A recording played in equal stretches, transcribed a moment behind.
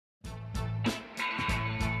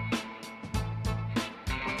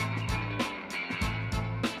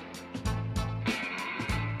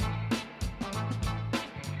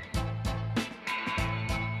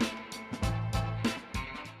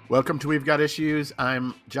Welcome to We've Got Issues.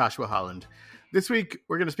 I'm Joshua Holland. This week,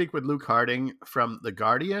 we're going to speak with Luke Harding from The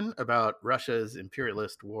Guardian about Russia's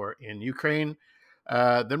imperialist war in Ukraine.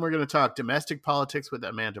 Then we're going to talk domestic politics with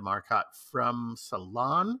Amanda Marcotte from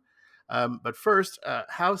Salon. But first,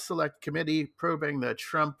 House Select Committee probing the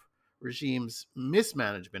Trump regime's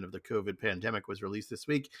mismanagement of the COVID pandemic was released this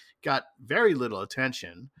week. Got very little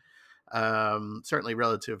attention, certainly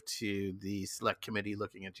relative to the Select Committee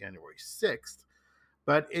looking at January 6th.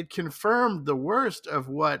 But it confirmed the worst of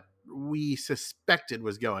what we suspected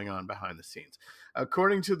was going on behind the scenes.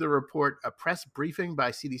 According to the report, a press briefing by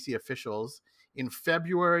CDC officials in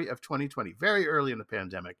February of 2020, very early in the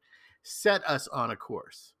pandemic, set us on a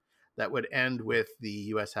course that would end with the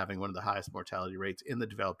U.S. having one of the highest mortality rates in the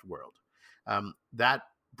developed world. That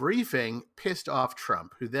briefing pissed off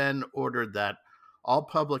Trump, who then ordered that all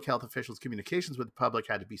public health officials' communications with the public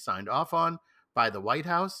had to be signed off on by the White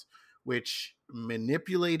House, which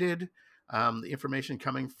manipulated the information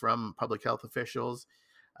coming from public health officials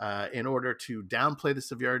in order to downplay the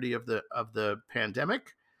severity of the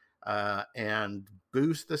pandemic and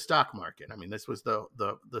boost the stock market. I mean, this was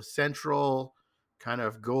the central kind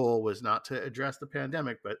of goal, was not to address the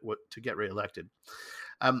pandemic, but to get reelected.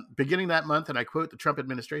 Beginning that month, and I quote, the Trump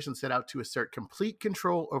administration set out to assert complete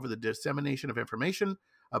control over the dissemination of information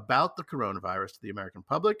about the coronavirus to the American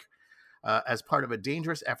public, as part of a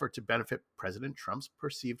dangerous effort to benefit President Trump's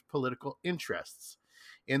perceived political interests.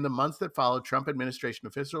 In the months that followed, Trump administration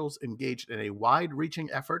officials engaged in a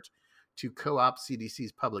wide-reaching effort to co-opt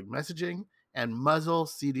CDC's public messaging and muzzle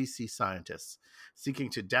CDC scientists,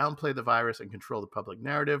 seeking to downplay the virus and control the public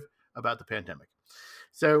narrative about the pandemic.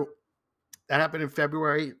 So that happened in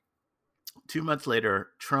February. 2 months later,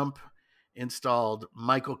 Trump installed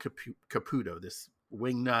Michael Caputo, this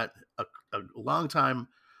wingnut, a longtime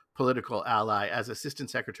political ally, as Assistant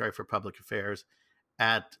Secretary for Public Affairs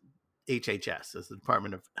at HHS, as the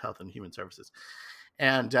Department of Health and Human Services.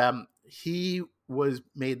 And he was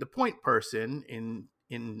made the point person in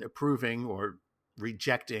approving or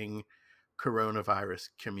rejecting coronavirus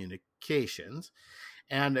communications.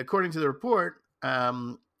 And according to the report,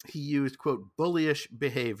 he used, quote, bullyish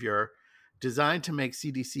behavior designed to make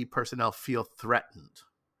CDC personnel feel threatened.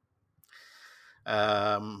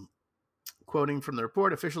 Quoting from the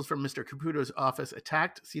report, officials from Mr. Caputo's office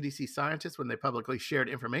attacked CDC scientists when they publicly shared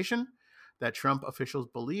information that Trump officials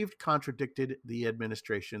believed contradicted the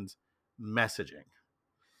administration's messaging.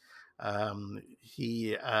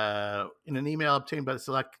 He, in an email obtained by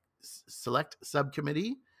the Select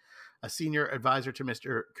Subcommittee, a senior advisor to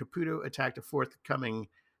Mr. Caputo attacked a forthcoming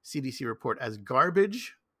CDC report as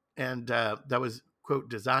garbage, and that was, quote,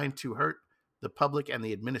 designed to hurt the public and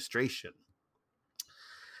the administration.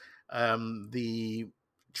 The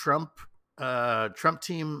Trump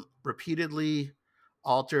team repeatedly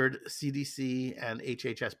altered CDC and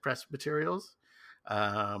HHS press materials,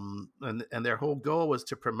 and their whole goal was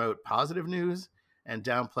to promote positive news and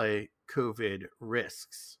downplay COVID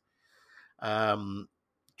risks.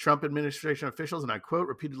 Trump administration officials, and I quote,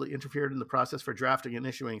 repeatedly interfered in the process for drafting and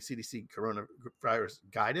issuing CDC coronavirus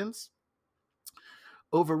guidance,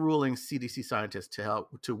 overruling CDC scientists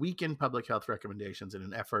to weaken public health recommendations in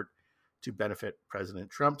an effort to benefit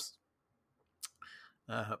President Trump's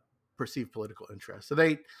perceived political interests. So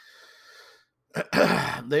they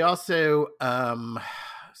also,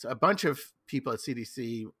 so a bunch of people at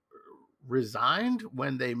CDC resigned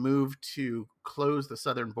when they moved to close the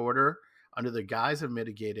southern border under the guise of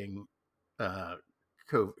mitigating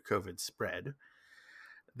COVID spread.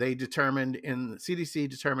 CDC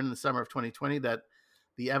determined in the summer of 2020 that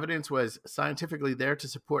the evidence was scientifically there to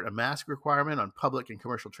support a mask requirement on public and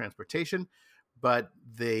commercial transportation, but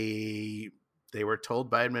they were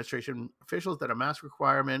told by administration officials that a mask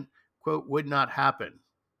requirement, quote, would not happen.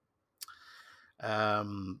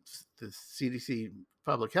 The CDC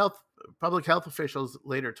public health officials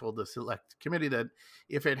later told the Select Committee that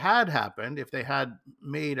if it had happened, if they had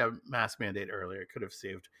made a mask mandate earlier, it could have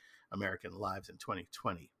saved American lives in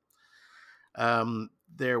 2020.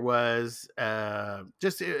 There was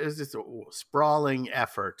this sprawling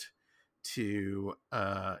effort to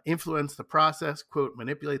influence the process, quote,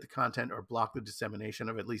 manipulate the content or block the dissemination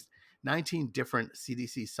of at least 19 different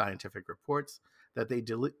CDC scientific reports that they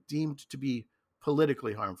deemed to be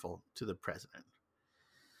politically harmful to the president.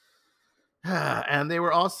 And they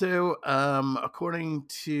were also, according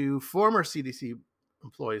to former CDC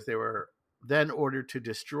employees, they were then ordered to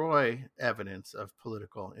destroy evidence of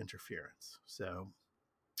political interference. So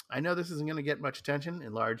I know this isn't going to get much attention,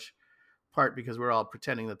 in large part because we're all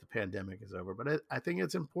pretending that the pandemic is over. But I think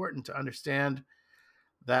it's important to understand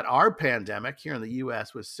that our pandemic here in the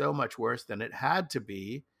U.S. was so much worse than it had to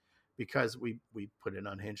be because we put an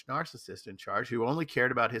unhinged narcissist in charge who only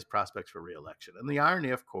cared about his prospects for reelection. And the irony,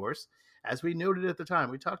 of course, as we noted at the time,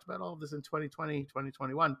 we talked about all of this in 2020,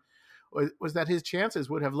 2021, was that his chances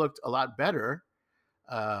would have looked a lot better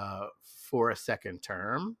for a second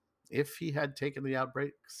term if he had taken the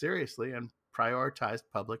outbreak seriously and prioritized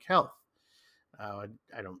public health. I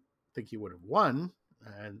don't think he would have won,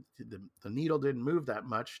 and the needle didn't move that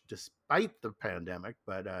much despite the pandemic,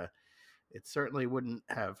 but it certainly wouldn't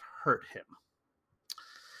have hurt him.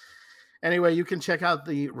 Anyway, you can check out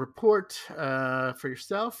the report for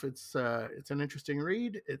yourself. It's an interesting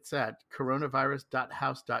read. It's at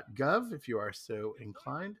coronavirus.house.gov if you are so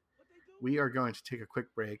inclined. We are going to take a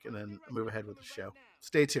quick break and then move ahead with the show.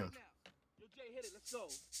 Stay tuned.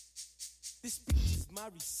 This speech is my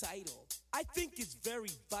recital. I think it's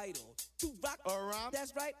very vital to rock around.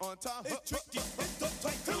 That's right. On time. It's tricky. It's the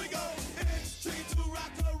tight. Here we go. It's tricky to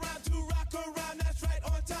rock around. To rock around. That's right.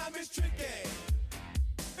 On time. It's tricky.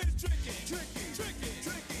 It's tricky. Tricky. Tricky.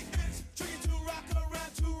 Tricky. It's tricky to rock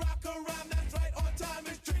around. To rock around. That's right. On time.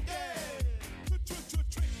 It's tricky.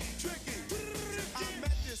 Tricky. I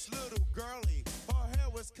met this little girlie. Her hair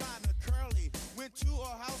was kind of curly. Went to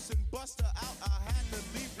her house and bust her out. I had to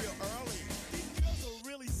leave real early. These girls are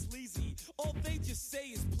really sleazy. All they just say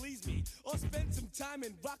is please me. Or spend some time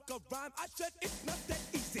and rock a rhyme. I said it's not that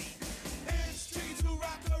easy. It's tricky to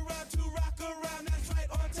rock around. To rock around. That's right.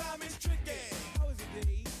 On time it's tricky. How is it,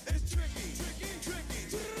 Diddy? It's tricky. Tricky.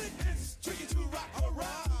 Tricky. It's tricky to rock around.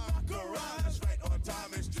 Rock around. That's right. On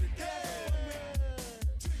time it's tricky.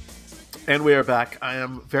 And we are back. I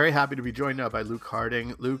am very happy to be joined now by Luke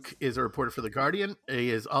Harding. Luke is a reporter for The Guardian.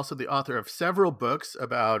 He is also the author of several books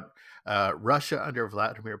about Russia under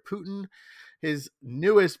Vladimir Putin. His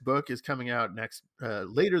newest book is coming out next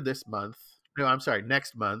month.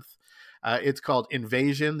 It's called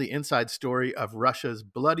Invasion, the Inside Story of Russia's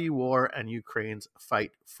Bloody War and Ukraine's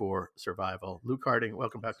Fight for Survival. Luke Harding,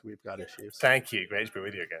 welcome back to We've Got Issues. Thank you. Great to be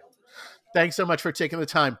with you again. Thanks so much for taking the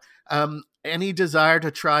time. Any desire to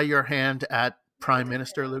try your hand at Prime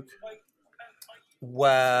Minister, Luke?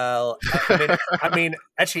 Well, I mean,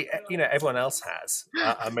 actually, everyone else has.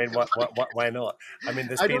 Why not? I mean,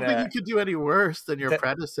 I don't think you could do any worse than your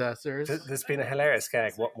predecessors. There's been a hilarious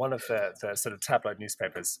gag. One of the sort of tabloid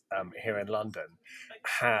newspapers here in London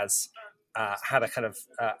has had a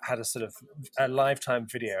sort of a lifetime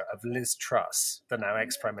video of Liz Truss, the now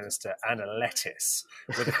ex-Prime Minister, and a lettuce,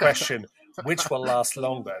 with the question, which will last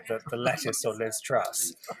longer, the lettuce or Liz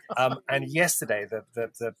Truss? And yesterday,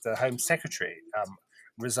 the Home Secretary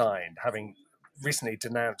resigned, having recently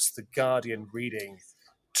denounced The Guardian reading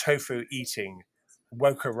tofu-eating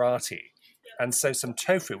wokerati. And so some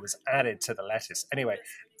tofu was added to the lettuce. Anyway,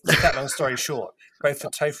 to cut that long story short, both the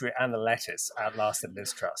tofu and the lettuce outlasted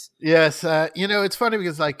Liz Truss. Yes. It's funny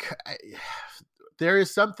because there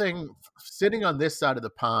is something sitting on this side of the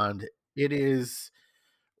pond. It is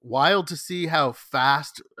wild to see how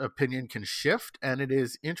fast opinion can shift. And it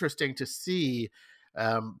is interesting to see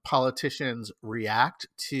politicians react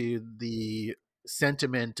to the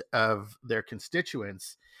sentiment of their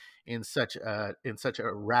constituents in such a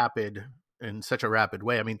rapid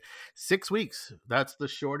way. I mean, 6 weeks, that's the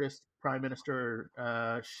shortest prime minister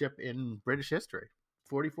ship in British history.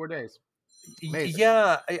 44 days. Amazing.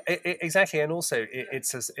 Yeah, exactly. And also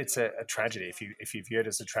it's a tragedy if you view it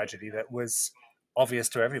as a tragedy that was obvious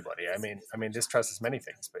to everybody. I mean, Liz Truss is many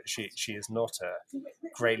things, but she is not a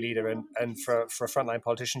great leader, and for a frontline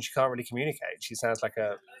politician, she can't really communicate. She sounds like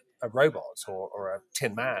a robot or a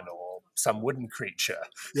tin man or some wooden creature.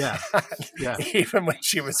 Yeah. Even when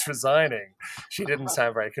she was resigning, she didn't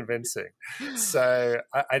sound very convincing. So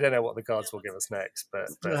I don't know what the gods will give us next, but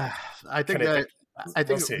I think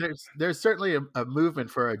there's certainly a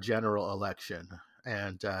movement for a general election,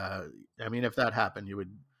 and if that happened,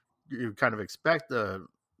 you kind of expect the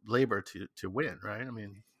Labour to win, right? I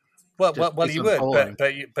mean, well, you would,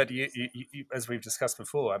 but you, as we've discussed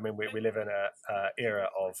before, I mean, we live in a era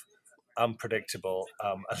of unpredictable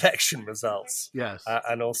election results, yes,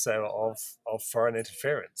 and also of foreign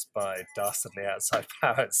interference by dastardly outside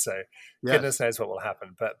powers. So yes. Goodness knows what will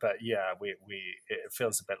happen. But yeah, it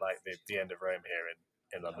feels a bit like the end of Rome here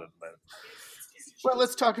in London at the moment. Well,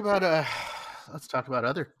 let's talk about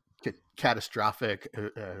other catastrophic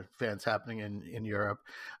events happening in Europe.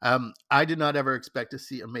 I did not ever expect to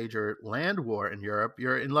see a major land war in Europe.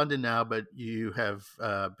 You're in London now, but you have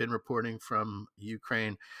been reporting from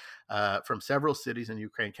Ukraine, from several cities in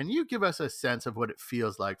Ukraine. Can you give us a sense of what it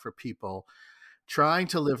feels like for people trying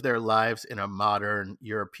to live their lives in a modern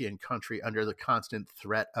European country under the constant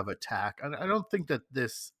threat of attack? I don't think that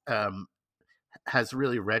this has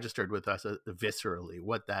really registered with us viscerally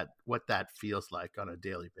what that feels like on a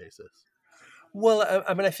daily basis. Well,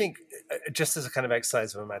 I mean, I think just as a kind of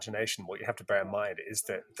exercise of imagination, what you have to bear in mind is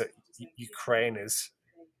that Ukraine is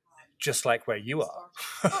just like where you are.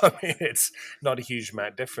 I mean, it's not a huge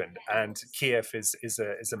amount different, and Kiev is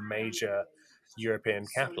a major European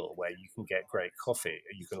capital where you can get great coffee.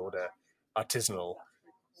 You can order artisanal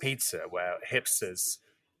pizza, where hipsters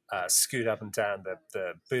scoot up and down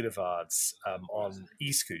the boulevards on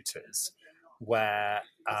e-scooters, where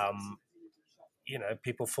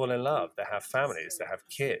people fall in love. They have families, they have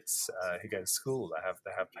kids who go to school,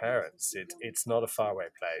 they have parents. It's not a faraway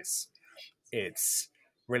place. It's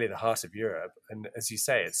really the heart of Europe, and as you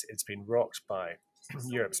say, it's been rocked by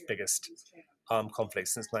Europe's biggest armed conflict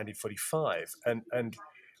since 1945, and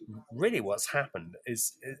really what's happened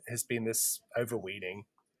has been this overweening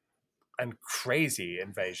and crazy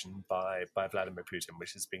invasion by Vladimir Putin,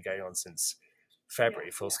 which has been going on since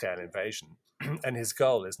February, full-scale invasion. And his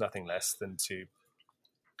goal is nothing less than to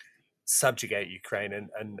subjugate Ukraine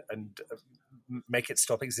and make it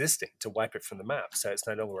stop existing, to wipe it from the map. So it's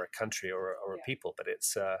no longer a country or a people, but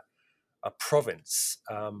it's a province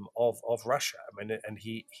of Russia. I mean, and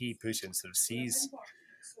he Putin sort of sees,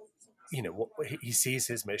 he sees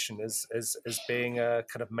his mission as being a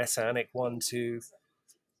kind of messianic one to,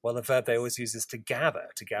 well, the verb they always use is to gather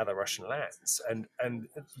Russian lands, and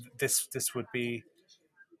this would be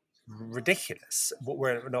ridiculous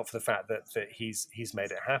were it not for the fact that he's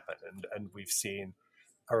made it happen, and we've seen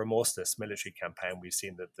a remorseless military campaign. We've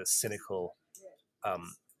seen the cynical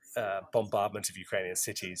bombardment of Ukrainian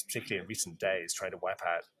cities, particularly in recent days, trying to wipe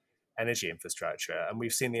out energy infrastructure, and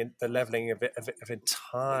we've seen the leveling of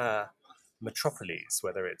entire metropolises,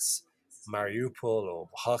 whether it's Mariupol or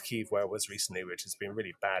Kharkiv, where it was recently, which has been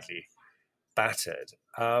really badly battered.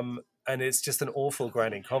 And it's just an awful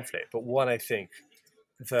grinding conflict, but one I think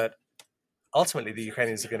that ultimately the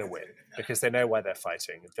Ukrainians are going to win, because they know why they're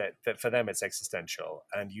fighting, that for them it's existential.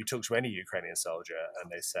 And you talk to any Ukrainian soldier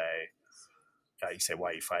and they say, you say,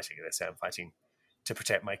 why are you fighting? And they say, I'm fighting to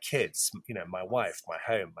protect my kids, my wife, my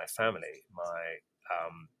home, my family, my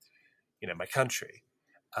country.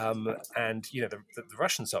 And the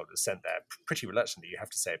Russian soldiers sent there pretty reluctantly, you have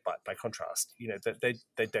to say. By contrast, that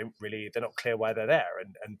they're not clear why they're there.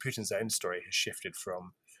 And Putin's own story has shifted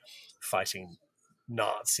from fighting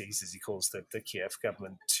Nazis, as he calls the Kiev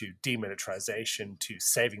government, to demilitarization, to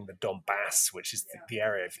saving the Donbass, which is the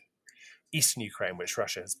area of eastern Ukraine which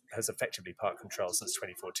Russia has effectively part control since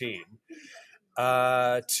 2014,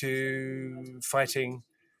 to fighting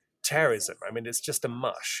terrorism. I mean, it's just a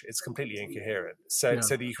mush. It's completely incoherent. So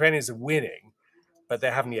the Ukrainians are winning, but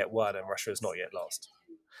they haven't yet won, and Russia has not yet lost.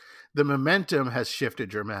 The momentum has shifted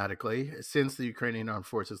dramatically since the Ukrainian armed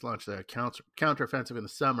forces launched a counteroffensive in the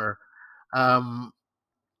summer.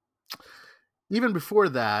 Even before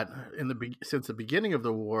that, since the beginning of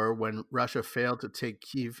the war, when Russia failed to take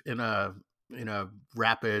Kyiv in a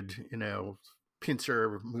rapid,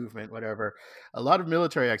 pincer movement, whatever, a lot of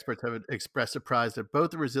military experts have expressed surprise at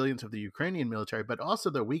both the resilience of the Ukrainian military, but also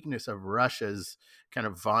the weakness of Russia's kind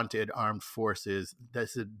of vaunted armed forces.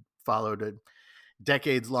 This had followed a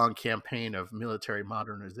decades-long campaign of military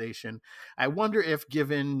modernization. I wonder if,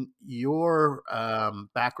 given your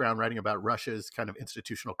background writing about Russia's kind of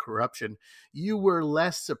institutional corruption, you were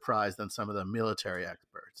less surprised than some of the military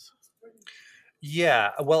experts.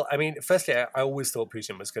 Yeah, well, I mean, firstly, I always thought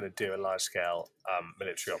Putin was going to do a large-scale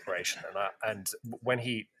military operation, and when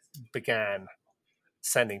he began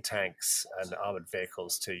sending tanks and armored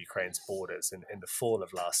vehicles to Ukraine's borders in the fall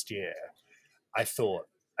of last year, I thought,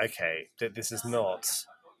 okay, this is not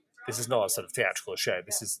a sort of theatrical show.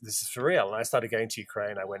 This is for real. And I started going to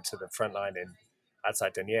Ukraine. I went to the front line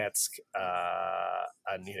outside Donetsk,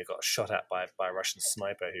 and got shot at by a Russian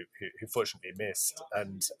sniper who fortunately missed.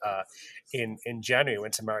 And in January, I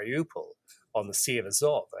went to Mariupol on the Sea of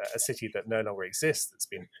Azov, a city that no longer exists.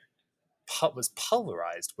 Was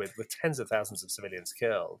pulverized with tens of thousands of civilians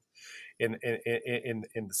killed in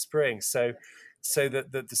the spring. So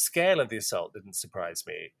the scale of the assault didn't surprise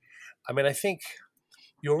me. I mean, I think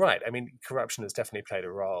you're right. I mean, corruption has definitely played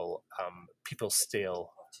a role. People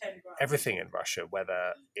steal everything in Russia,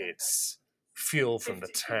 whether it's fuel from the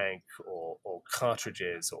tank or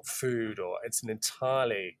cartridges or food, or it's an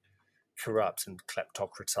entirely corrupt and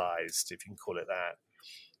kleptocratized, if you can call it that,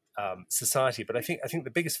 society. But I think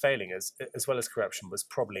the biggest failing, as well as corruption, was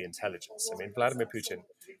probably intelligence. I mean, Vladimir Putin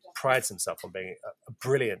prides himself on being a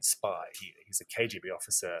brilliant spy. He's a KGB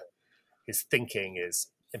officer. His thinking is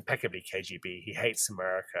impeccably KGB. He hates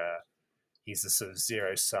America. He's a sort of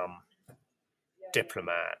zero-sum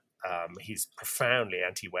diplomat. He's profoundly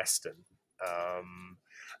anti-Western.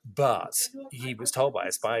 But he was told by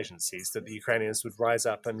spy agencies that the Ukrainians would rise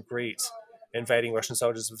up and greet invading Russian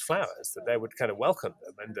soldiers with flowers, that they would kind of welcome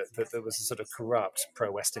them, and that there was a sort of corrupt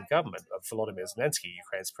pro-Western government of Volodymyr Zelensky,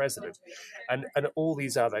 Ukraine's president, and all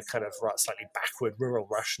these other kind of slightly backward rural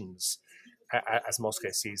Russians, as Moscow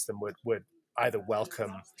sees them, would either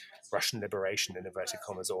welcome Russian liberation, in inverted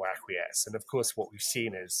commas, or acquiesce. And of course, what we've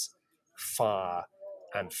seen is fire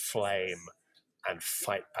and flame and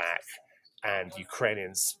fight back. And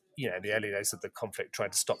Ukrainians, in the early days of the conflict,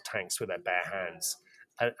 tried to stop tanks with their bare hands.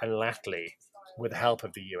 And latterly, with the help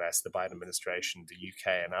of the US, the Biden administration, the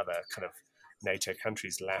UK, and other kind of NATO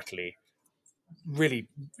countries, latterly really,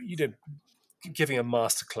 giving a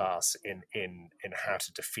masterclass in how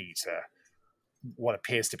to defeat what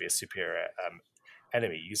appears to be a superior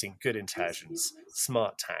enemy, using good intelligence,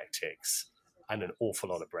 smart tactics, and an awful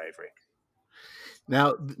lot of bravery.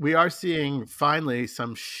 Now, we are seeing finally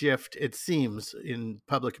some shift, it seems, in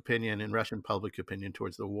public opinion, in Russian public opinion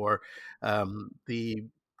towards the war. The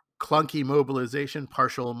clunky mobilization,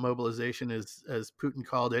 partial mobilization, as Putin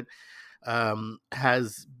called it,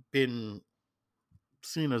 has been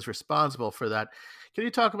seen as responsible for that. Can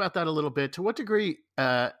you talk about that a little bit? To what degree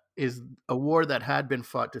is a war that had been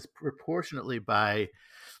fought disproportionately by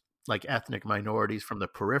ethnic minorities from the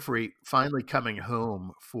periphery finally coming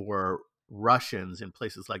home for Russians in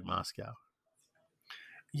places like Moscow?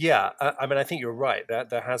 Yeah, I think you're right.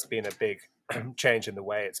 There has been a big change in the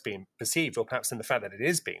way it's been perceived, or perhaps in the fact that it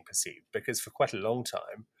is being perceived, because for quite a long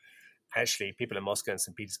time, actually, people in Moscow and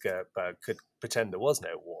St. Petersburg could pretend there was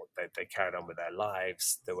no war. They carried on with their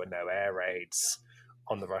lives. There were no air raids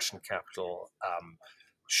on the Russian capital.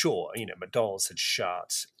 Sure, McDonald's had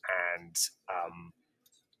shut, and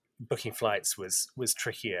booking flights was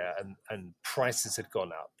trickier, and prices had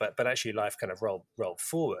gone up. But actually, life kind of rolled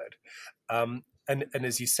forward. And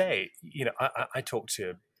as you say, I talked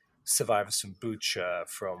to survivors from Bucha,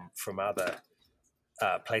 from other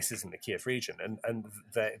places in the Kiev region, and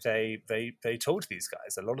they told these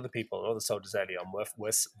guys, a lot of the soldiers early on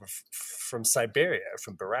were from Siberia,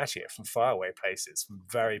 from Buryatia, from faraway places, from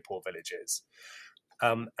very poor villages,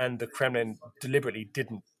 and the Kremlin deliberately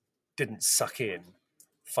didn't suck in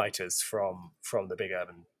fighters from the big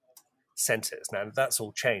urban centers. Now that's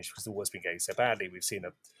all changed because the war's been going so badly. We've seen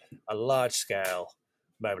a large scale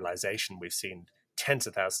mobilization. We've seen tens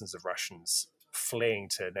of thousands of Russians fleeing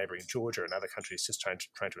to neighboring Georgia and other countries, just trying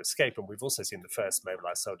to escape. And we've also seen the first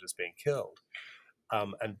mobilized soldiers being killed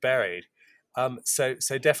and buried. So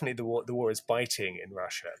definitely the war is biting in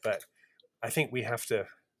Russia, but I think we have to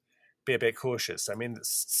be a bit cautious. I mean,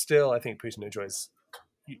 still, I think Putin enjoys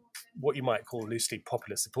what you might call loosely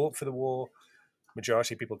popular support for the war.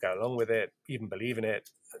 Majority of people go along with it, even believe in it.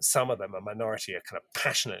 Some of them, a minority, are kind of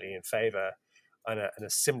passionately in favor, and a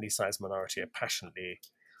similarly sized minority are passionately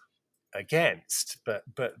against. But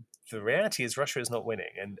the reality is Russia is not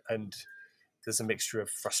winning, and there's a mixture of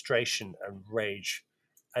frustration and rage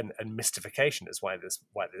and mystification as why this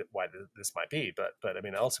might be. But I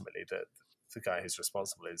mean, ultimately, the guy who's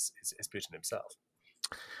responsible is Putin himself.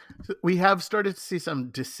 So we have started to see some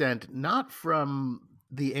dissent, not from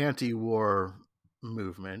the anti-war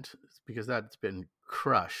movement, because that's been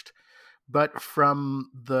crushed, but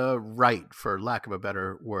from the right, for lack of a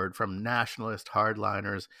better word, from nationalist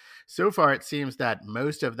hardliners. So far, it seems that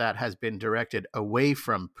most of that has been directed away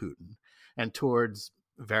from Putin and towards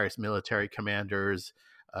various military commanders,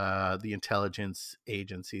 the intelligence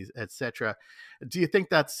agencies, etc. Do you think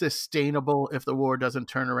that's sustainable if the war doesn't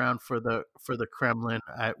turn around for the Kremlin?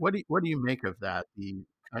 What do you make of that? The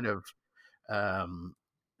kind of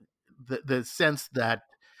the sense that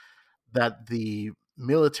the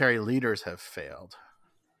military leaders have failed.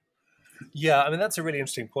 Yeah, I mean, that's a really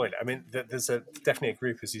interesting point. I mean, there's definitely a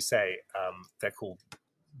group, as you say, they're called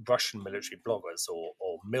Russian military bloggers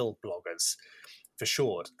or MIL bloggers for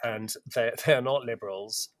short, and they are not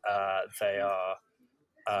liberals. They are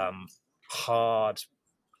hard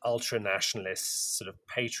ultra-nationalists, sort of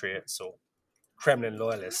patriots or Kremlin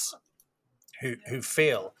loyalists who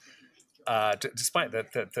feel, despite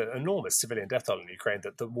the enormous civilian death toll in Ukraine,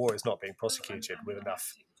 that the war is not being prosecuted with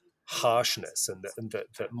enough harshness, and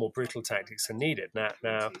that more brutal tactics are needed.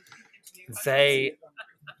 Now they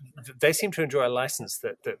seem to enjoy a license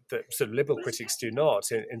that sort of liberal critics do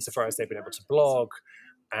not, insofar as they've been able to blog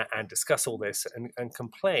and discuss all this and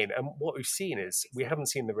complain. And what we've seen is, we haven't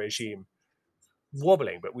seen the regime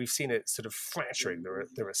wobbling, but we've seen it sort of fracturing.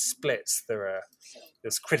 There are splits.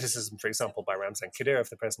 There's criticism, for example, by Ramzan Kadyrov,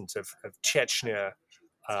 the president of Chechnya,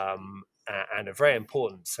 and a very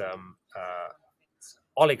important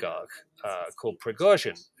oligarch called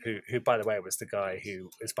Prigozhin, who, by the way, was the guy who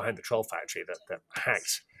is behind the troll factory that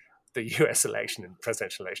hacked the U.S.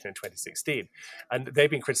 presidential election in 2016, and they've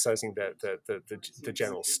been criticizing the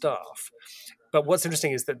general staff. But what's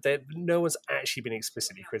interesting is that no one's actually been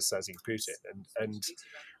explicitly criticizing Putin,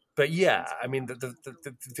 but yeah, I mean,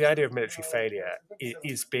 the idea of military failure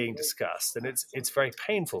is being discussed, and it's very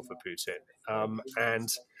painful for Putin, and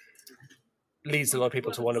leads a lot of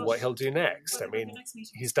people to wonder what he'll do next. I mean,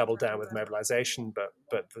 he's doubled down with mobilization, but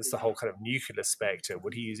there's the whole kind of nuclear specter.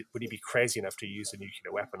 Would he be crazy enough to use a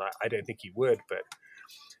nuclear weapon? I don't think he would, but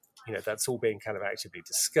that's all being kind of actively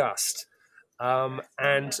discussed. And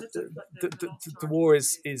the war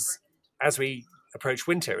is as we approach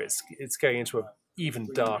winter, it's going into an even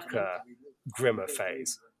darker, grimmer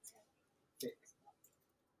phase.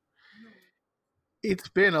 It's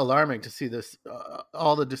been alarming to see this,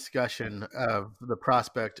 all the discussion of the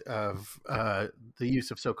prospect of the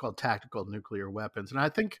use of so-called tactical nuclear weapons. And I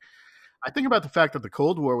think about the fact that the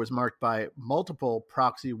Cold War was marked by multiple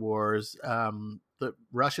proxy wars. The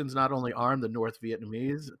Russians not only armed the North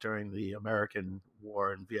Vietnamese during the American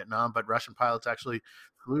war in Vietnam, but Russian pilots actually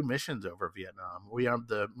flew missions over Vietnam. We armed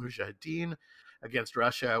the Mujahideen against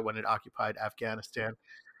Russia when it occupied Afghanistan.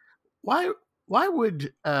 Why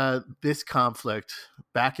would this conflict,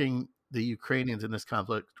 backing the Ukrainians in this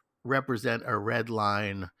conflict, represent a red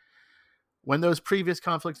line when those previous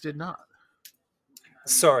conflicts did not?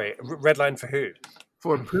 Sorry, red line for who?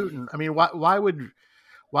 For Putin. I mean, why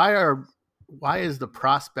is the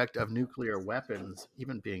prospect of nuclear weapons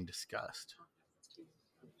even being discussed?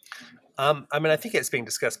 I mean, I think it's being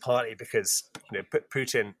discussed partly because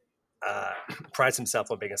Putin prides himself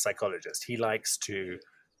on being a psychologist. He likes to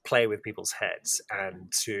play with people's heads,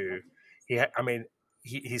 and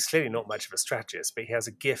he's clearly not much of a strategist, but he has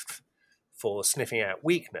a gift for sniffing out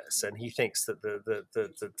weakness, and he thinks that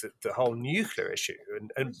the whole nuclear issue,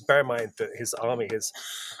 and bear in mind that his army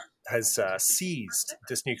has seized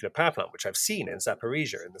this nuclear power plant, which I've seen in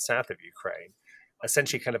Zaporizhia in the south of Ukraine,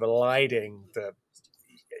 essentially kind of alliing the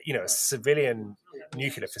a civilian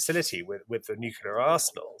nuclear facility with the nuclear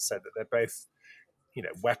arsenal, so that they're both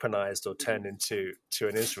weaponized or turned into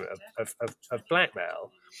an instrument of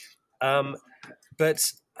blackmail.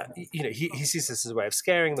 But he sees this as a way of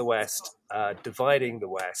scaring the West, dividing the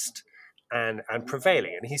West, and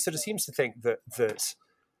prevailing. And he sort of seems to think that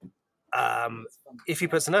if he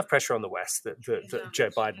puts enough pressure on the West, that Joe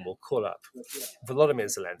Biden will call up Volodymyr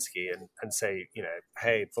Zelensky and say,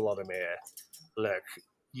 hey, Volodymyr, look,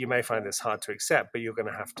 you may find this hard to accept, but you're going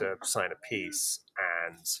to have to sign a peace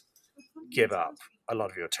and give up a lot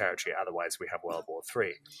of your territory. Otherwise, we have World War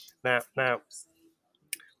III. Now,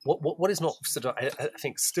 what is not sort of, I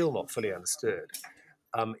think, still not fully understood,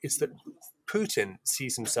 is that Putin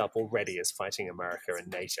sees himself already as fighting America and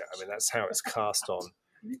NATO. I mean, that's how it's cast on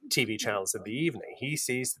TV channels in the evening. He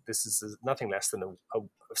sees that this is nothing less than a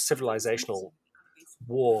civilizational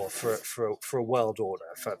war for a world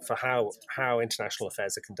order, for how international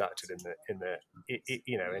affairs are conducted in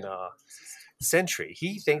our century.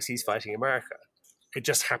 He thinks he's fighting America. It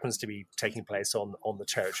just happens to be taking place on the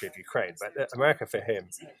territory of Ukraine. But America for him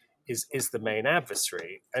is the main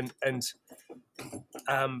adversary, and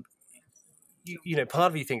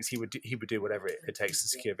part of you thinks he would do whatever it takes to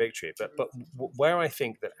secure victory. But where I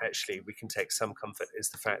think that actually we can take some comfort is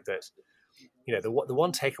the fact that the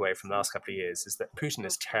one takeaway from the last couple of years is that Putin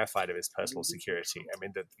is terrified of his personal security. I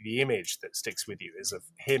mean, the image that sticks with you is of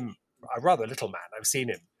him, a rather little man. I've seen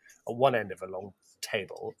him on one end of a long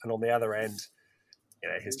table, and on the other end,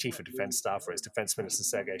 his chief of defense staff, or his defense minister,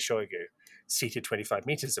 Sergei Shoigu, seated 25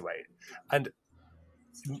 meters away. And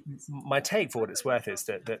my take, for what it's worth, is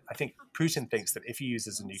that I think Putin thinks that if he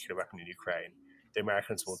uses a nuclear weapon in Ukraine, the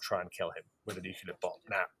Americans will try and kill him with a nuclear bomb.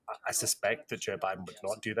 Now, I suspect that Joe Biden would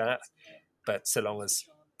not do that, but so long as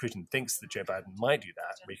Putin thinks that Joe Biden might do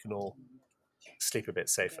that, we can all sleep a bit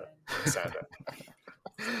safer, sounder.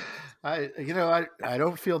 I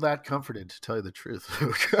don't feel that comforted, to tell you the truth.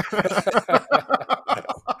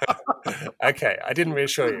 Okay, I didn't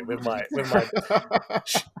reassure you with my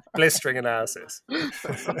blistering analysis.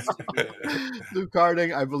 Luke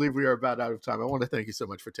Harding, I believe we are about out of time. I want to thank you so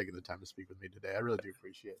much for taking the time to speak with me today. I really do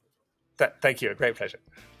appreciate it. Thank you. A great pleasure.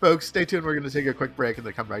 Folks, stay tuned. We're going to take a quick break and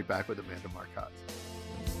then come right back with Amanda Marcotte.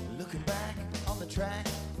 Looking back on the track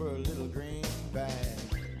for a little green bag.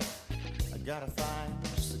 I gotta find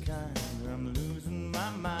just the kind where I'm losing my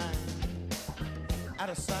mind. Out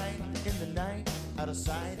of sight in the night, out of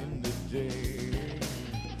sight in the day.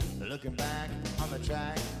 Looking back on the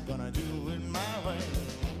track, gonna do it my way.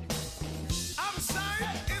 Out of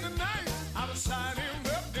sight in the night, out of sight in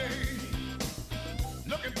the day.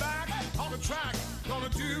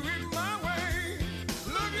 do it my way.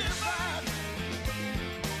 Looking back.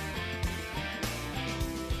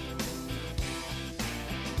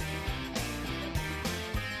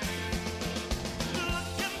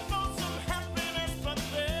 Looking for some happiness, but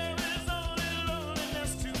there is only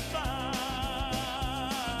loneliness to find.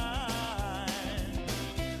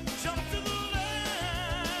 Jump to the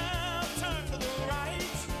left, turn to the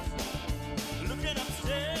right. Looking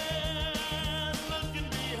upstairs, looking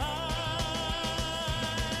behind.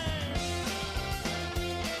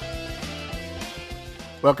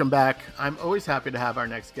 Welcome back. I'm always happy to have our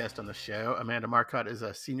next guest on the show. Amanda Marcotte is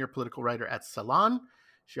a senior political writer at Salon.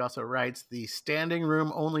 She also writes the Standing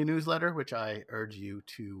Room Only newsletter, which I urge you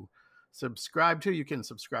to subscribe to. You can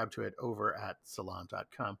subscribe to it over at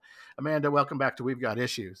salon.com. Amanda, welcome back to We've Got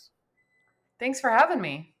Issues. Thanks for having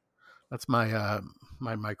me. That's my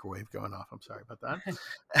my microwave going off. I'm sorry about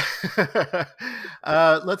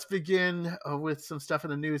that. Let's begin with some stuff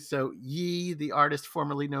in the news. So Ye, the artist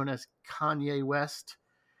formerly known as Kanye West,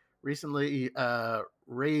 recently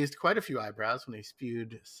raised quite a few eyebrows when he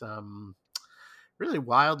spewed some really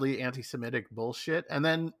wildly anti-Semitic bullshit, and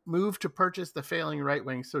then moved to purchase the failing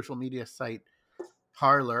right-wing social media site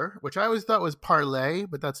Parler, which I always thought was Parlay,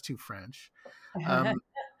 but that's too French.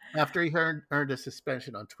 After he earned a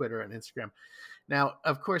suspension on Twitter and Instagram. Now,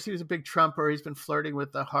 of course, he was a big Trumper. He's been flirting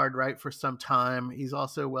with the hard right for some time. He's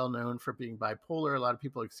also well known for being bipolar. A lot of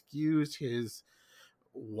people excused his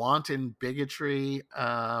wanton bigotry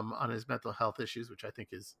on his mental health issues, which I think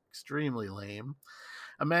is extremely lame.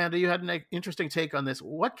 Amanda, you had an interesting take on this.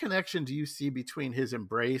 What connection do you see between his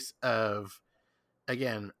embrace of,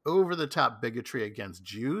 again, over-the-top bigotry against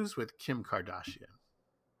Jews with Kim Kardashian?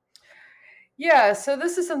 Yeah, so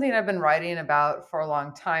this is something I've been writing about for a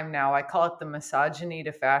long time now. I call it the misogyny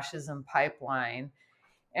to fascism pipeline.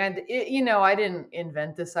 And, I didn't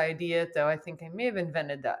invent this idea, though I think I may have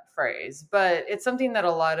invented that phrase. But it's something that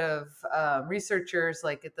a lot of researchers,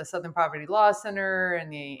 like at the Southern Poverty Law Center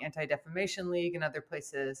and the Anti-Defamation League and other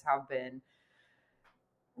places, have been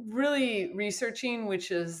really researching,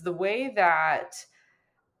 which is the way that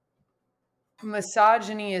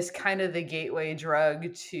misogyny is kind of the gateway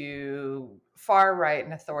drug to far right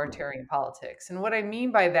and authoritarian politics. And what I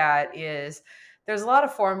mean by that is there's a lot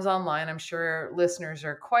of forums online, I'm sure listeners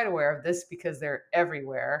are quite aware of this because they're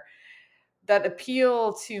everywhere, that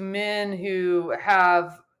appeal to men who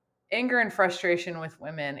have anger and frustration with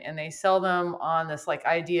women, and they sell them on this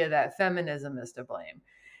idea that feminism is to blame.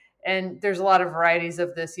 And there's a lot of varieties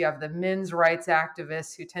of this. You have the men's rights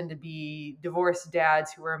activists who tend to be divorced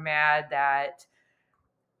dads who are mad that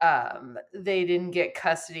they didn't get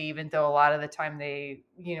custody, even though a lot of the time they,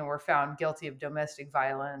 were found guilty of domestic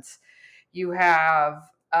violence. You have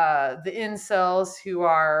the incels, who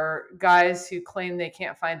are guys who claim they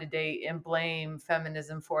can't find a date and blame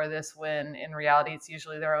feminism for this, when in reality it's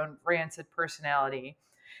usually their own rancid personality.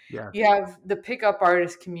 Yeah. You have the pickup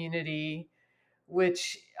artist community,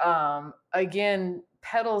 which again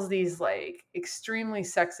peddles these extremely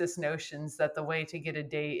sexist notions that the way to get a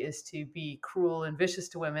date is to be cruel and vicious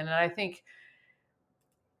to women. And I think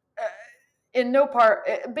in no part,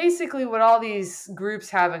 basically what all these groups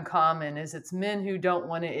have in common is it's men who don't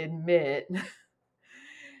want to admit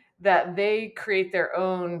that they create their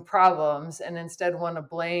own problems and instead want to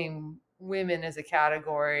blame women as a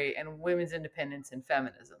category and women's independence and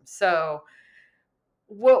feminism. So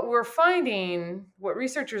what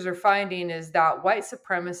researchers are finding is that white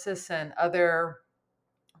supremacists and other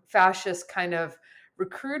fascist kind of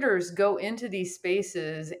recruiters go into these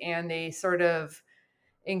spaces and they sort of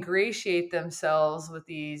ingratiate themselves with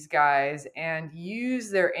these guys and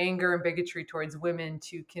use their anger and bigotry towards women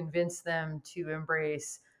to convince them to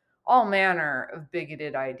embrace all manner of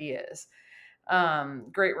bigoted ideas.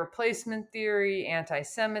 Great replacement theory,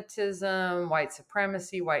 anti-Semitism, white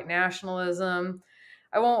supremacy, white nationalism.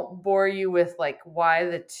 I won't bore you with why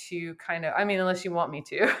the two kind of, unless you want me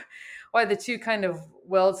to, why the two kind of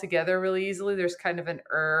weld together really easily. There's kind of an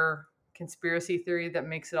conspiracy theory that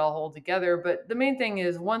makes it all hold together. But the main thing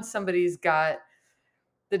is once somebody's got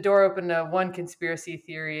the door open to one conspiracy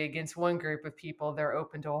theory against one group of people, they're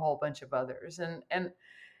open to a whole bunch of others. And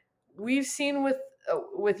we've seen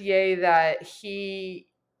with Ye that he's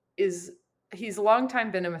a long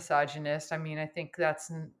time been a misogynist. I think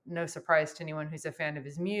that's no surprise to anyone who's a fan of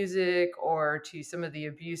his music or to some of the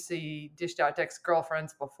abuse he dished out to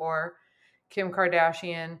ex-girlfriends before Kim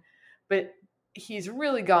Kardashian. But he's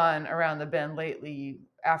really gone around the bend lately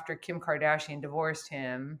after Kim Kardashian divorced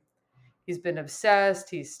him. He's been obsessed.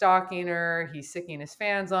 He's stalking her. He's sicking his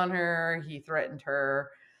fans on her. He threatened her.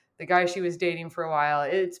 The guy she was dating for a while.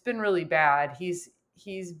 It's been really bad.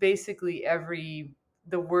 He's basically every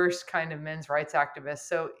the worst kind of men's rights activists.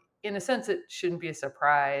 So in a sense, it shouldn't be a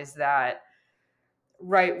surprise that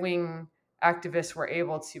right-wing activists were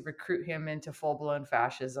able to recruit him into full-blown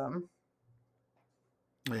fascism.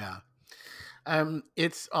 Yeah.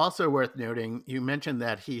 It's also worth noting, you mentioned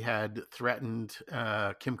that he had threatened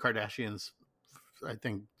Kim Kardashian's, I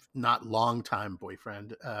think, not long-time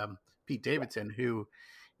boyfriend, Pete Davidson, who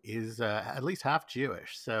is at least half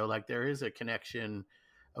Jewish. So like there is a connection,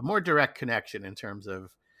 a more direct connection in terms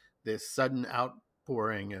of this sudden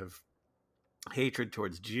outpouring of hatred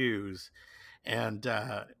towards Jews. And,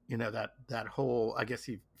 that whole, I guess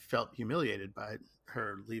he felt humiliated by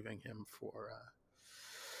her leaving him for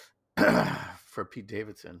Pete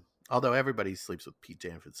Davidson. Although everybody sleeps with Pete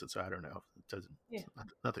Davidson, so I don't know. It doesn't. Yeah.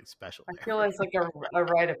 Nothing special I there. feel it's like a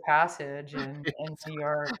rite of passage in New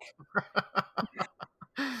York.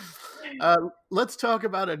 Let's talk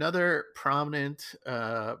about another prominent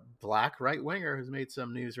black right-winger who's made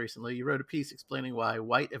some news recently. You wrote a piece explaining why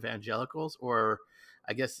white evangelicals, or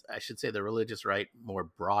I guess I should say the religious right more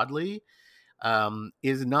broadly,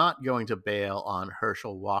 is not going to bail on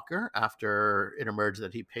Herschel Walker after it emerged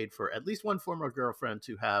that he paid for at least one former girlfriend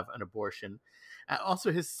to have an abortion.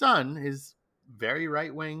 Also, his son, his very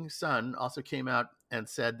right-wing son, also came out and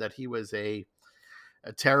said that he was a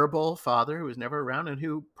terrible father who was never around and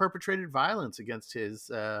who perpetrated violence against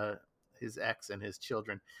his ex and his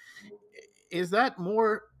children. Is that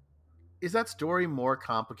story more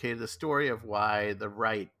complicated? The story of why the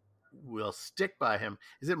right will stick by him,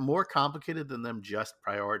 is it more complicated than them just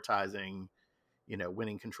prioritizing,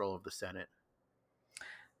 winning control of the Senate?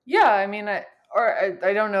 Yeah, I mean, I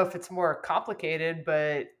don't know if it's more complicated,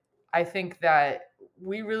 but I think that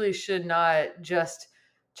we really should not just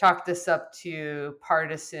chalk this up to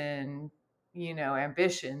partisan,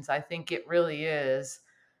 ambitions. I think it really is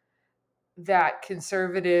that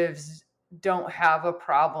conservatives don't have a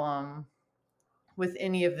problem with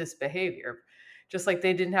any of this behavior. Just like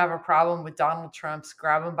they didn't have a problem with Donald Trump's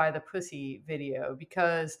grab him by the pussy video,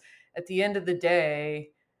 because at the end of the day,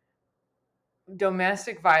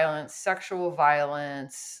 domestic violence, sexual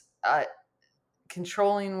violence,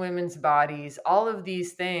 controlling women's bodies, all of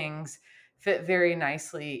these things fit very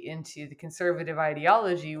nicely into the conservative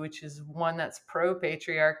ideology, which is one that's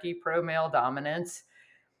pro-patriarchy, pro-male dominance.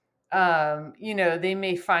 They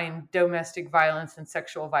may find domestic violence and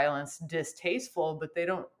sexual violence distasteful, but they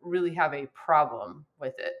don't really have a problem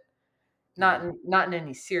with it. Not in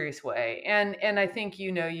any serious way. And I think,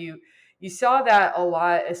 you saw that a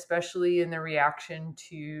lot, especially in the reaction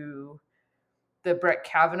to the Brett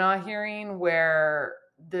Kavanaugh hearing, where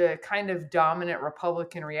the kind of dominant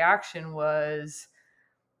Republican reaction was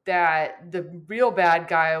that the real bad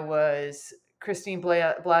guy was Christine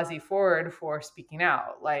Blasey Ford for speaking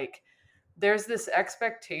out. Like, there's this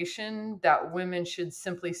expectation that women should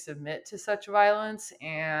simply submit to such violence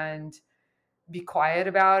and be quiet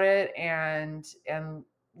about it and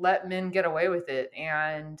let men get away with it.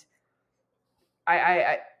 And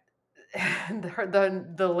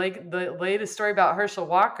the latest story about Herschel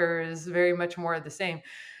Walker is very much more of the same.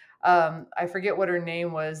 I forget what her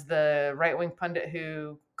name was, the right-wing pundit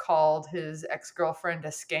who called his ex-girlfriend a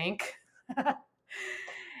skank.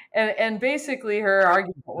 And basically her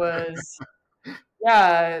argument was,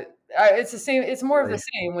 yeah, it's the same. It's more of the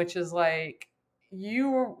same, which is like,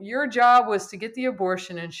 your job was to get the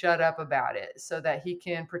abortion and shut up about it so that he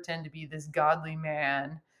can pretend to be this godly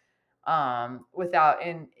man, without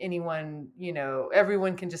anyone,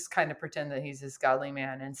 everyone can just kind of pretend that he's this godly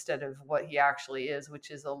man instead of what he actually is,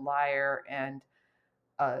 which is a liar and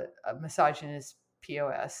a misogynist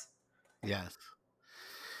POS. Yes.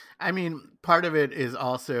 I mean, part of it is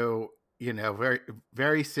also, very,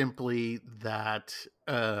 very simply that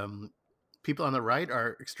people on the right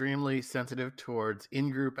are extremely sensitive towards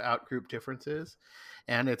in-group, out-group differences.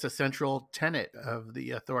 And it's a central tenet of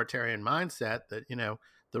the authoritarian mindset that,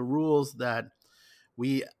 the rules that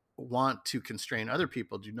we want to constrain other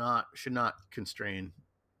people should not constrain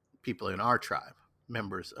people in our tribe,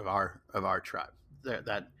 members of our tribe.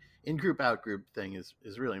 That in-group, out-group thing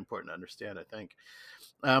is really important to understand, I think.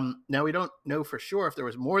 Now, we don't know for sure if there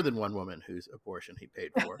was more than one woman whose abortion he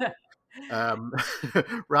paid for.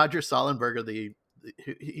 Roger Sollenberger,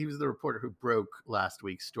 he was the reporter who broke last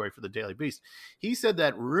week's story for the Daily Beast. He said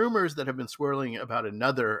that rumors that have been swirling about an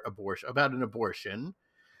abortion,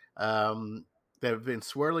 that have been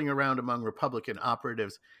swirling around among Republican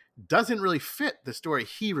operatives doesn't really fit the story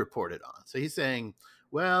he reported on. So he's saying,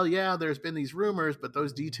 well, yeah, there's been these rumors, but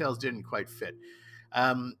those details didn't quite fit.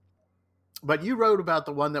 But you wrote about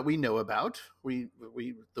the one that we know about. The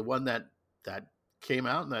one that came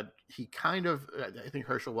out, and that he kind of, I think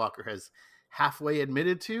Herschel Walker has halfway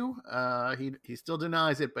admitted to. He still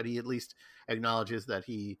denies it, but he at least acknowledges that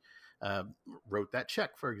he wrote that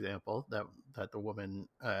check, for example, that the woman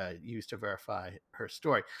used to verify her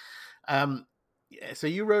story. So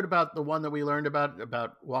you wrote about the one that we learned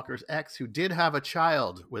about Walker's ex, who did have a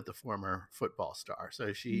child with the former football star.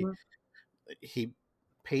 So he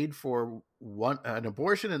paid for an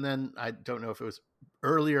abortion, and then I don't know if it was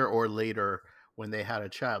earlier or later when they had a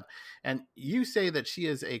child. And you say that she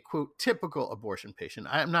is a, quote, typical abortion patient.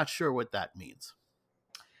 I'm not sure what that means.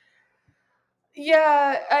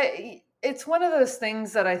 Yeah, it's one of those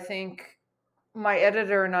things that I think my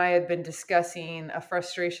editor and I had been discussing, a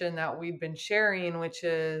frustration that we've been sharing, which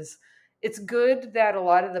is it's good that a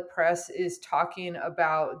lot of the press is talking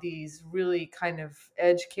about these really kind of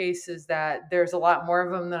edge cases, that there's a lot more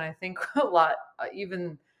of them than I think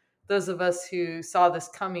even those of us who saw this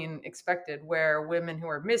coming expected, where women who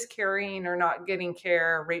are miscarrying are not getting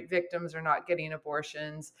care, rape victims are not getting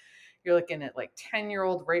abortions. You're looking at like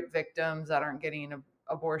 10-year-old rape victims that aren't getting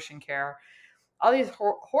abortion care. All these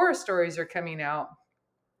horror stories are coming out,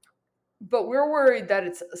 but we're worried that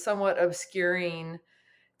it's somewhat obscuring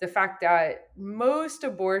the fact that most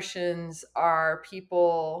abortions are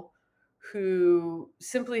people who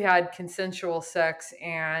simply had consensual sex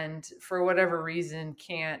and for whatever reason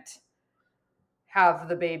can't have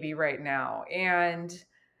the baby right now. And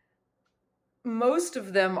most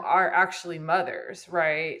of them are actually mothers,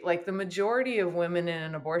 right? Like the majority of women in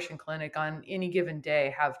an abortion clinic on any given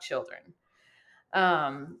day have children.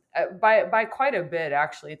 By quite a bit,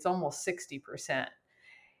 actually. It's almost 60%.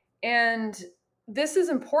 And this is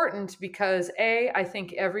important because I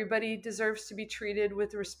think everybody deserves to be treated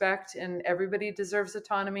with respect, and everybody deserves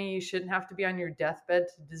autonomy. You shouldn't have to be on your deathbed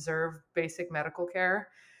to deserve basic medical care.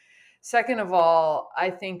 Second of all, I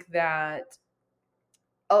think that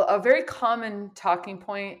a very common talking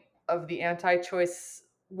point of the anti-choice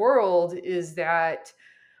world is that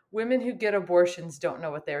women who get abortions don't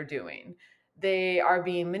know what they're doing. They are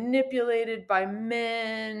being manipulated by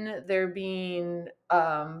men. They're being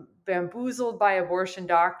bamboozled by abortion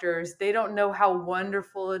doctors. They don't know how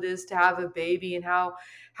wonderful it is to have a baby and how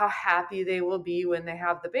happy they will be when they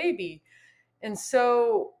have the baby. And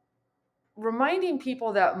so reminding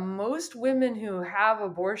people that most women who have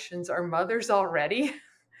abortions are mothers already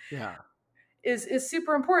is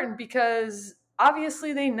super important, because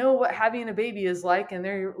obviously they know what having a baby is like, and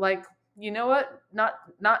they're like, you know what, not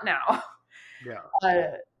now.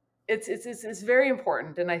 It's very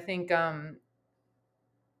important. And I think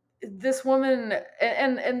this woman,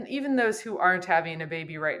 and even those who aren't having a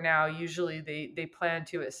baby right now, usually they plan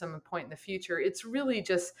to at some point in the future. It's really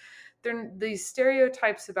just these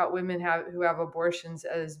stereotypes about women who have abortions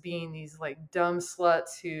as being these like dumb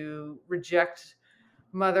sluts who reject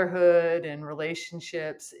motherhood and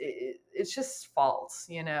relationships. It's just false,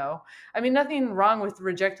 I mean, nothing wrong with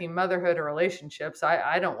rejecting motherhood or relationships.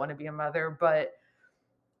 I don't want to be a mother, but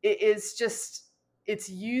it's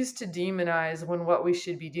used to demonize when what we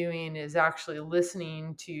should be doing is actually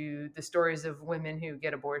listening to the stories of women who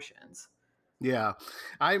get abortions. Yeah,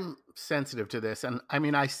 I'm sensitive to this. And I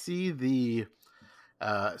mean, I see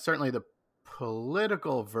certainly the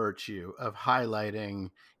political virtue of highlighting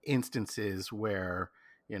instances where,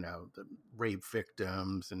 the rape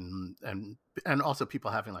victims and also people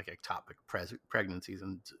having like ectopic pregnancies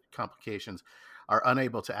and complications are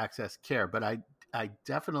unable to access care. But I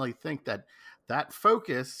definitely think that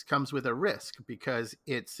focus comes with a risk, because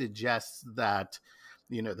it suggests that,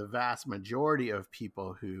 the vast majority of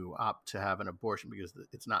people who opt to have an abortion because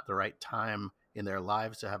it's not the right time in their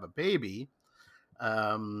lives to have a baby,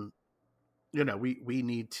 we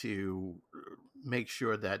need to make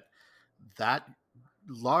sure that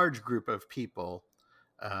large group of people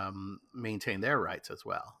maintain their rights as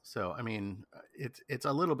well. So, I mean, it's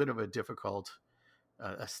a little bit of a difficult,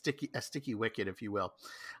 a sticky wicket, if you will.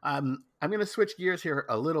 I'm going to switch gears here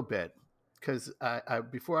a little bit, because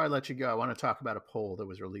before I let you go, I want to talk about a poll that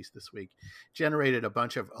was released this week. Generated a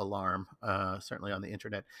bunch of alarm, certainly on the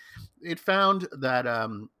internet. It found that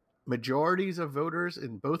majorities of voters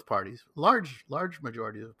in both parties, large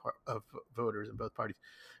majorities of voters in both parties,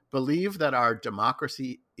 believe that our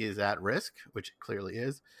democracy is at risk, which it clearly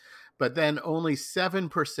is. But then only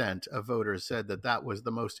 7% of voters said that was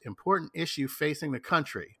the most important issue facing the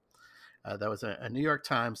country. That was a New York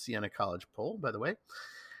Times Siena College poll, by the way.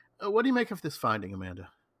 What do you make of this finding, Amanda?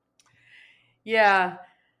 Yeah,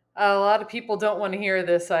 a lot of people don't want to hear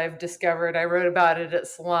this, I've discovered. I wrote about it at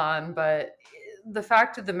Salon, but the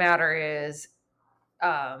fact of the matter is,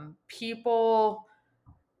 people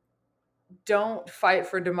don't fight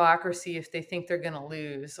for democracy if they think they're going to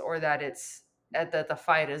lose, or that it's that the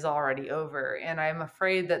fight is already over. And I'm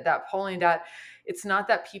afraid that polling data, it's not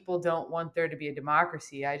that people don't want there to be a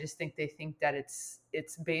democracy. I just think they think that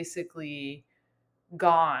it's basically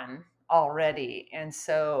gone already. And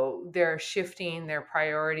so they're shifting their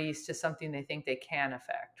priorities to something they think they can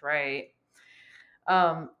affect, right?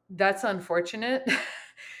 That's unfortunate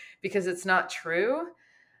because it's not true.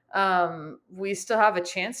 We still have a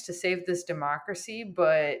chance to save this democracy,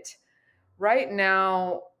 but right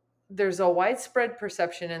now there's a widespread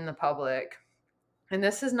perception in the public. And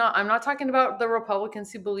this is not, I'm not talking about the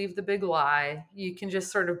Republicans who believe the big lie. You can just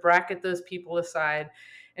sort of bracket those people aside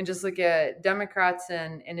and just look at Democrats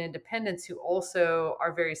and independents who also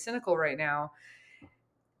are very cynical right now.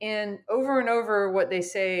 And over, what they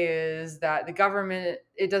say is that the government,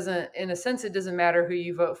 it doesn't, in a sense, it doesn't matter who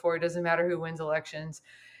you vote for. It doesn't matter who wins elections.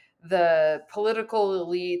 The political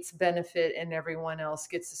elites benefit and everyone else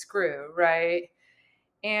gets a screw, right?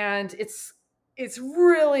 And it's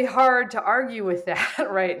really hard to argue with that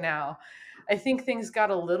right now. I think things got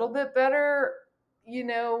a little bit better,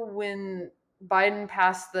 when Biden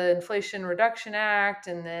passed the Inflation Reduction Act,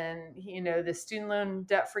 and then, the student loan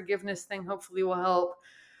debt forgiveness thing hopefully will help.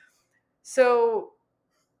 So,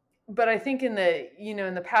 but I think in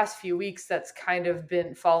the past few weeks, that's kind of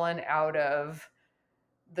been fallen out of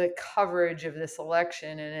the coverage of this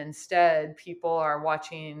election. And instead people are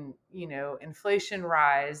watching, inflation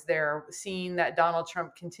rise. They're seeing that Donald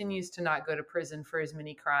Trump continues to not go to prison for as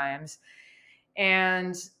many crimes.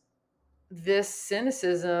 And this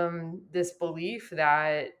cynicism, this belief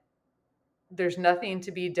that there's nothing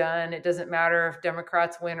to be done, it doesn't matter if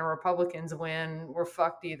Democrats win or Republicans win, we're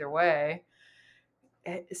fucked either way,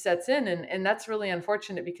 it sets in. And that's really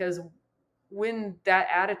unfortunate, because when that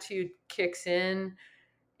attitude kicks in,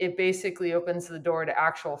 it basically opens the door to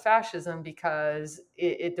actual fascism, because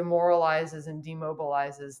it demoralizes and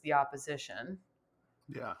demobilizes the opposition.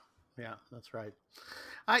 Yeah, that's right.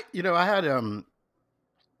 I had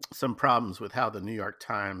some problems with how the New York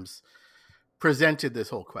Times presented this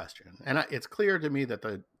whole question. And it's clear to me that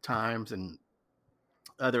the Times and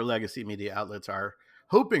other legacy media outlets are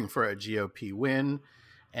hoping for a GOP win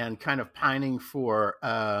and kind of pining for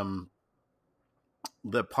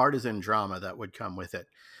the partisan drama that would come with it.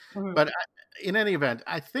 Mm-hmm. But in any event,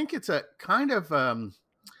 I think it's a kind of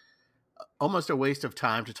almost a waste of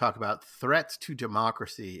time to talk about threats to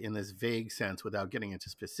democracy in this vague sense without getting into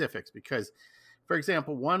specifics. Because, for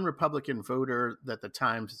example, one Republican voter that the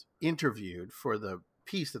Times interviewed for the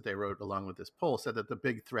piece that they wrote along with this poll said that the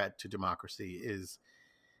big threat to democracy is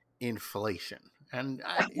inflation. And,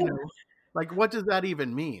 like, what does that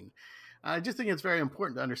even mean? I just think it's very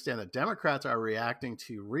important to understand that Democrats are reacting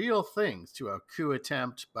to real things, to a coup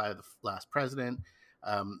attempt by the last president,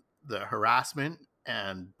 the harassment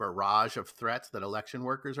and barrage of threats that election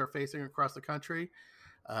workers are facing across the country,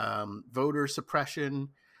 voter suppression,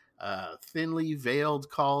 thinly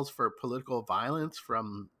veiled calls for political violence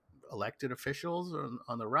from elected officials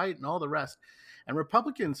on the right, and all the rest. And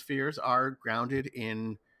Republicans' fears are grounded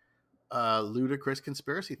in ludicrous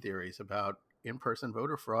conspiracy theories about in-person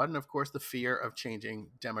voter fraud, and of course the fear of changing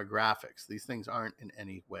demographics. These things aren't in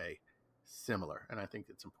any way similar, and I think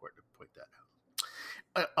it's important to point that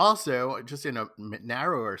out. Also, just in a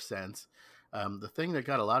narrower sense, the thing that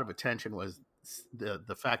got a lot of attention was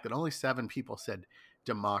the fact that only 7 people said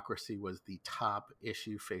democracy was the top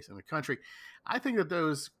issue facing the country. I think that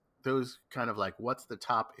those kind of like, what's the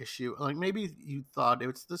top issue? Like, maybe you thought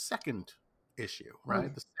it's the second issue,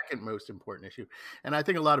 right? The second most important issue. And I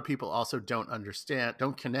think a lot of people also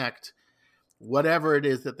don't connect whatever it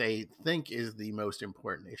is that they think is the most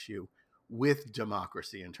important issue with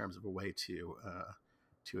democracy in terms of a way to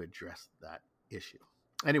address that issue.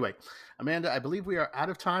 Anyway, Amanda, I believe we are out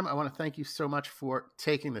of time. I want to thank you so much for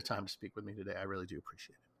taking the time to speak with me today. I really do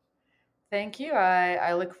appreciate it. Thank you.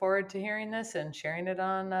 I look forward to hearing this and sharing it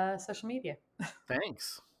on social media.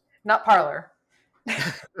 Thanks. Not Parler.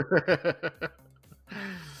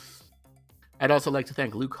 I'd also like to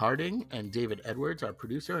thank Luke Harding and David Edwards, our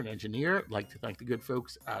producer and engineer. I'd like to thank the good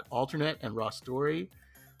folks at Alternet and Raw Story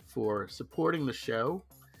for supporting the show.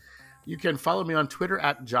 You can follow me on Twitter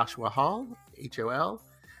at Joshua Hall, HOL,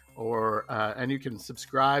 and you can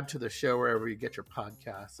subscribe to the show wherever you get your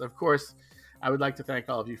podcasts. Of course, I would like to thank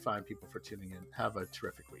all of you fine people for tuning in. Have a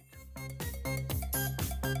terrific week.